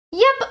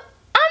Yep,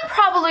 I'm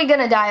probably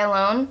gonna die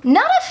alone.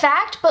 Not a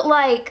fact, but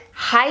like,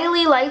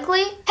 highly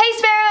likely. Hey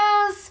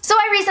Sparrows! So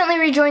I recently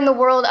rejoined the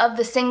world of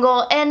the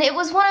single, and it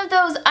was one of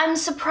those I'm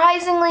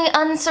surprisingly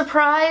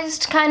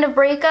unsurprised kind of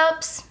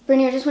breakups.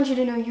 Brandy, I just want you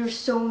to know you're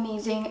so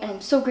amazing, and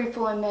I'm so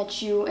grateful I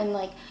met you, and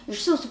like, you're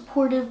so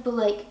supportive, but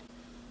like,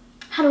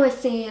 how do I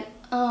say it?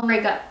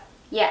 Breakup.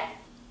 Yeah.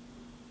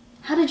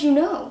 How did you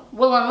know?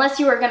 Well, unless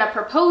you were gonna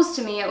propose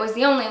to me, it was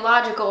the only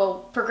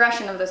logical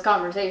progression of this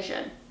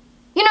conversation.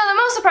 You know, the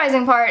most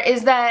surprising part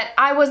is that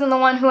I wasn't the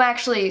one who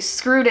actually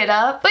screwed it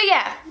up. But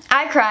yeah,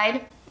 I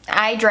cried,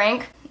 I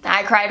drank,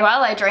 I cried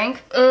while I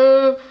drank.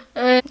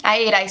 I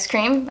ate ice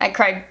cream, I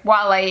cried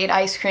while I ate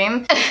ice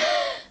cream. And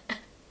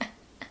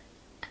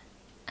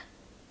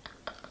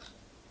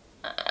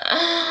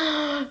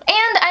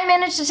I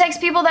managed to text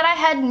people that I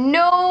had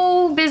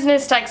no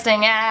business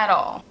texting at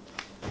all.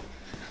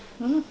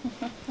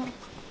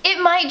 It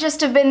might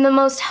just have been the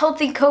most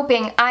healthy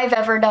coping I've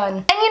ever done.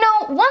 And you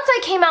know, once I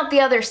came out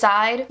the other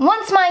side,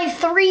 once my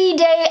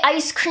 3-day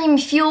ice cream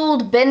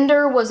fueled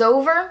bender was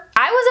over,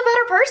 I was a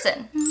better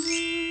person.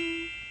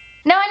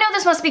 Now I know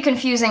this must be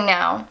confusing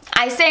now.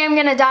 I say I'm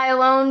gonna die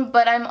alone,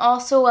 but I'm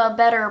also a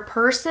better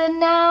person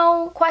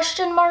now?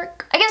 Question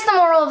mark. I guess the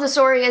moral of the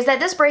story is that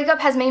this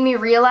breakup has made me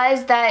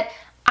realize that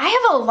I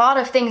have a lot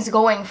of things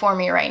going for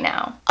me right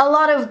now. A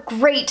lot of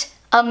great,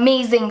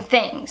 amazing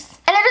things.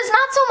 And it is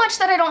not so much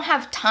that I don't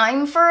have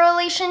time for a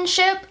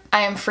relationship.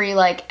 I am free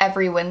like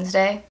every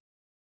Wednesday.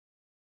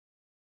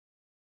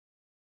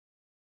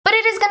 But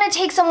it is gonna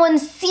take someone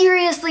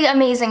seriously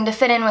amazing to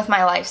fit in with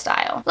my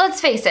lifestyle.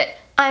 Let's face it,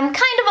 I'm kind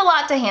of a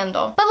lot to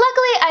handle. But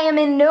luckily I am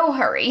in no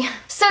hurry.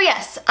 So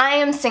yes, I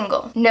am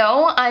single.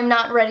 No, I'm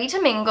not ready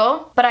to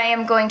mingle, but I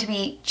am going to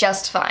be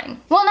just fine.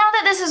 Well, now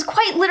that this has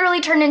quite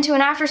literally turned into an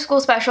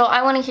after-school special,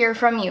 I want to hear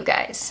from you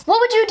guys. What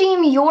would you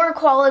deem your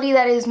quality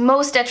that is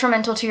most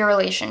detrimental to your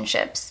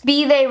relationships?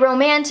 Be they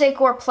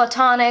romantic or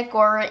platonic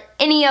or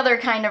any other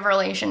kind of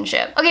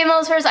relationship. Okay,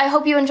 Melasfairs, I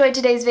hope you enjoyed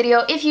today's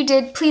video. If you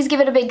did, please give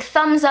it a big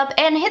thumbs up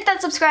and hit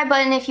that subscribe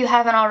button if you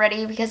haven't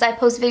already, because I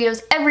post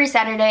videos every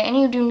Saturday and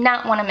you do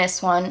not want to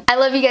miss one. I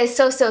love you guys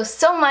so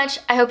much.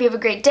 I hope you have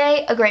a great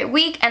day, a great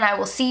week, and I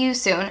will see you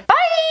soon.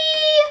 Bye!